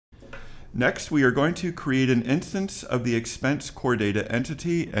Next, we are going to create an instance of the expense core data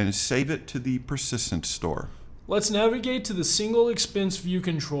entity and save it to the persistence store. Let's navigate to the single expense view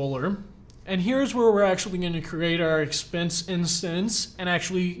controller. And here's where we're actually going to create our expense instance and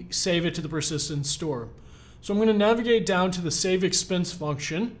actually save it to the persistence store. So I'm going to navigate down to the save expense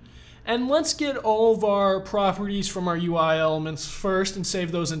function. And let's get all of our properties from our UI elements first and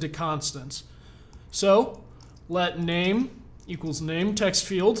save those into constants. So let name equals name text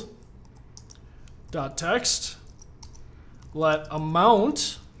field dot text. Let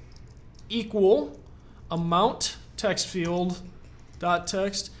amount equal amount text field dot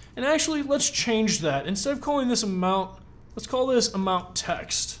text. And actually, let's change that. Instead of calling this amount, let's call this amount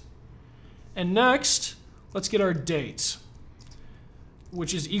text. And next, let's get our date,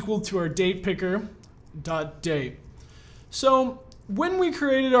 which is equal to our date picker dot date. So when we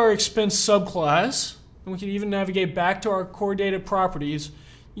created our expense subclass, and we can even navigate back to our core data properties,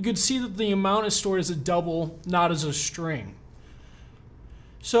 you could see that the amount is stored as a double, not as a string.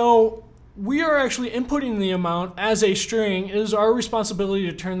 So we are actually inputting the amount as a string. It is our responsibility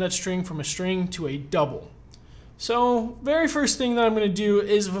to turn that string from a string to a double. So very first thing that I'm going to do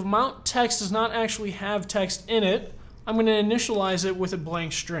is if amount text does not actually have text in it, I'm going to initialize it with a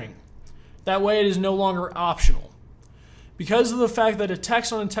blank string. That way it is no longer optional. Because of the fact that a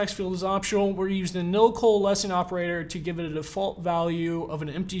text on a text field is optional, we're using the nil coalescing operator to give it a default value of an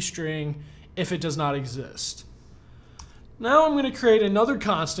empty string if it does not exist. Now I'm going to create another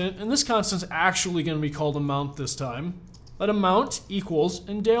constant, and this constant is actually going to be called amount this time. Let amount equals,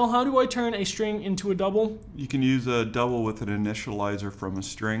 and Dale, how do I turn a string into a double? You can use a double with an initializer from a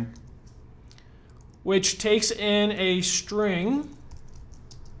string, which takes in a string,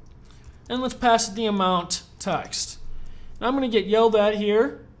 and let's pass it the amount text. Now I'm going to get yelled at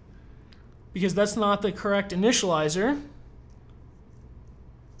here because that's not the correct initializer.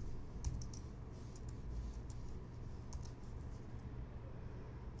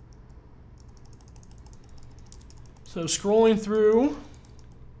 So scrolling through,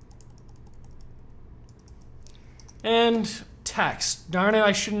 and text. Darn it,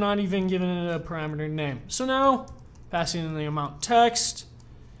 I should not even given it a parameter name. So now, passing in the amount text,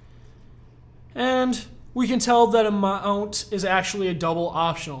 and we can tell that amount is actually a double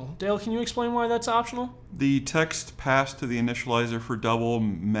optional. Dale, can you explain why that's optional? The text passed to the initializer for double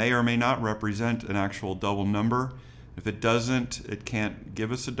may or may not represent an actual double number. If it doesn't, it can't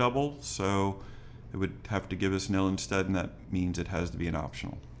give us a double, so it would have to give us nil instead, and that means it has to be an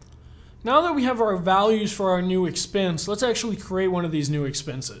optional. Now that we have our values for our new expense, let's actually create one of these new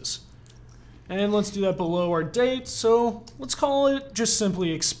expenses. And let's do that below our date, so let's call it just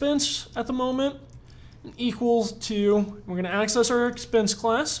simply expense at the moment, equals to, we're going to access our expense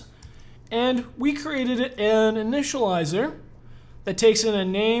class, and we created an initializer that takes in a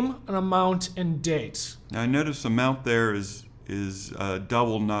name, an amount, and date. Now I notice amount there is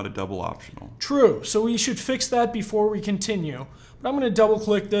double, not a double optional. True, so we should fix that before we continue. But I'm going to double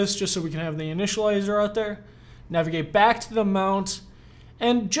click this just so we can have the initializer out there. Navigate back to the amount,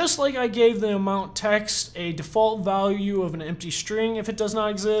 and just like I gave the amount text a default value of an empty string if it does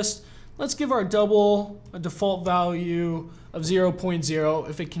not exist, let's give our double a default value of 0.0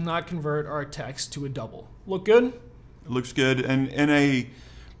 if it cannot convert our text to a double. Look good? It looks good, and in a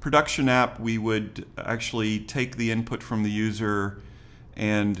production app, we would actually take the input from the user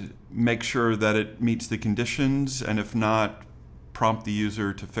and make sure that it meets the conditions, and if not, prompt the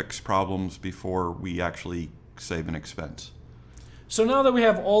user to fix problems before we actually save an expense. So now that we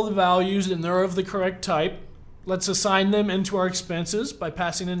have all the values and they're of the correct type, let's assign them into our expenses by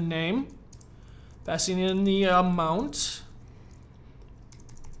passing in name, passing in the amount,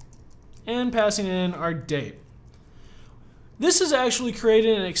 and passing in our date. This is actually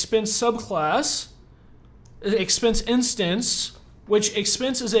created an expense subclass, expense instance, which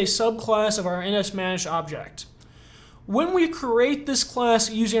expense is a subclass of our NSManaged object. When we create this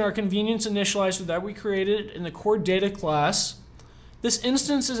class using our convenience initializer that we created in the core data class, this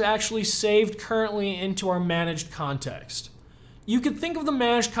instance is actually saved currently into our managed context. You could think of the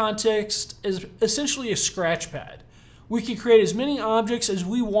managed context as essentially a scratch pad. We can create as many objects as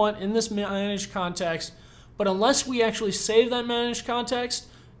we want in this managed context, but unless we actually save that managed context,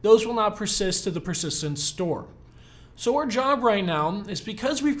 those will not persist to the persistence store. So our job right now is,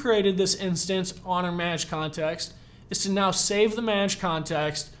 because we've created this instance on our managed context, is to now save the managed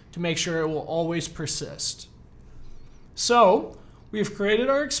context to make sure it will always persist. So we've created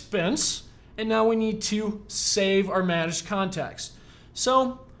our expense, and now we need to save our managed context.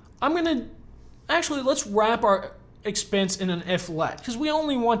 So I'm going to, actually let's wrap our expense in an if let, because we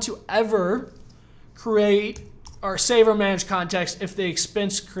only want to ever create or save or manage context if the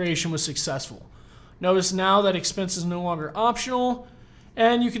expense creation was successful. Notice now that expense is no longer optional,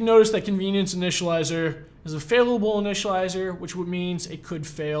 and you can notice that convenience initializer is a failable initializer, which means it could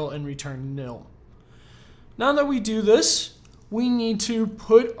fail and return nil. Now that we do this, we need to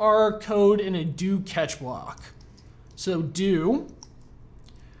put our code in a do catch block. So do,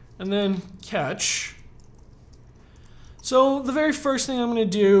 and then catch. So the very first thing I'm going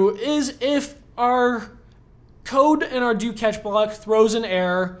to do is if our code in our do catch block throws an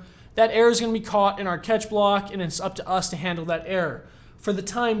error, that error is going to be caught in our catch block, and it's up to us to handle that error. For the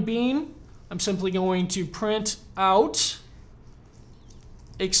time being, I'm simply going to print out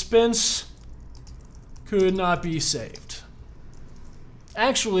expense could not be saved.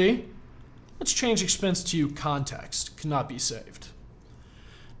 Actually, let's change expense to context, could not be saved.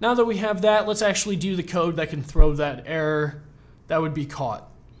 Now that we have that, let's actually do the code that can throw that error that would be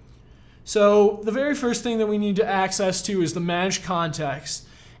caught. So the very first thing that we need to access to is the managed context.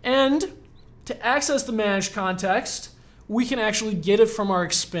 And to access the managed context, we can actually get it from our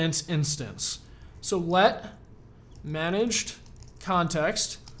expense instance. So let managed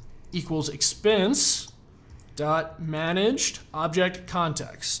context equals expense dot managed object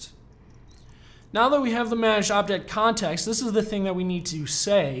context. Now that we have the managed object context, this is the thing that we need to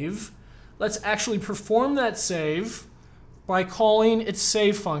save. Let's actually perform that save by calling its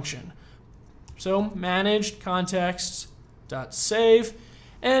save function. So managed context dot save.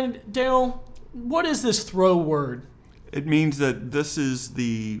 And Dale, what is this throw word? It means that this is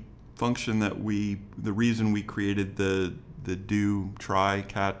the function that the reason we created the do, try,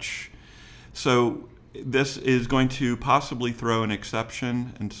 catch. So this is going to possibly throw an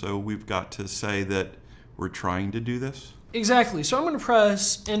exception, and so we've got to say that we're trying to do this. Exactly. So I'm going to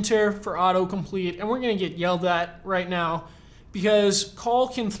press enter for autocomplete, and we're going to get yelled at right now because call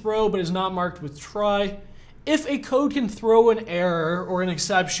can throw but is not marked with try. If a code can throw an error or an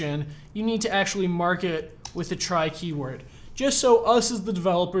exception, you need to actually mark it with the try keyword, just so us as the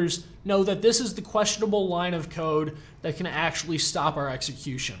developers know that this is the questionable line of code that can actually stop our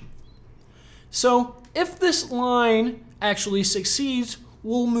execution. So if this line actually succeeds,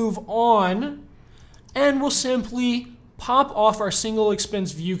 we'll move on and we'll simply pop off our single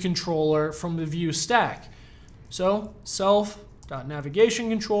expense view controller from the view stack. So self.navigation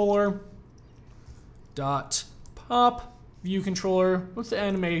controller dot pop view controller with the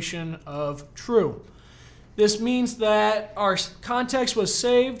animation of true. This means that our context was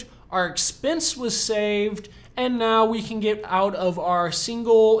saved, our expense was saved, and now we can get out of our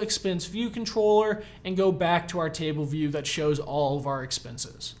single expense view controller and go back to our table view that shows all of our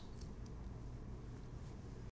expenses.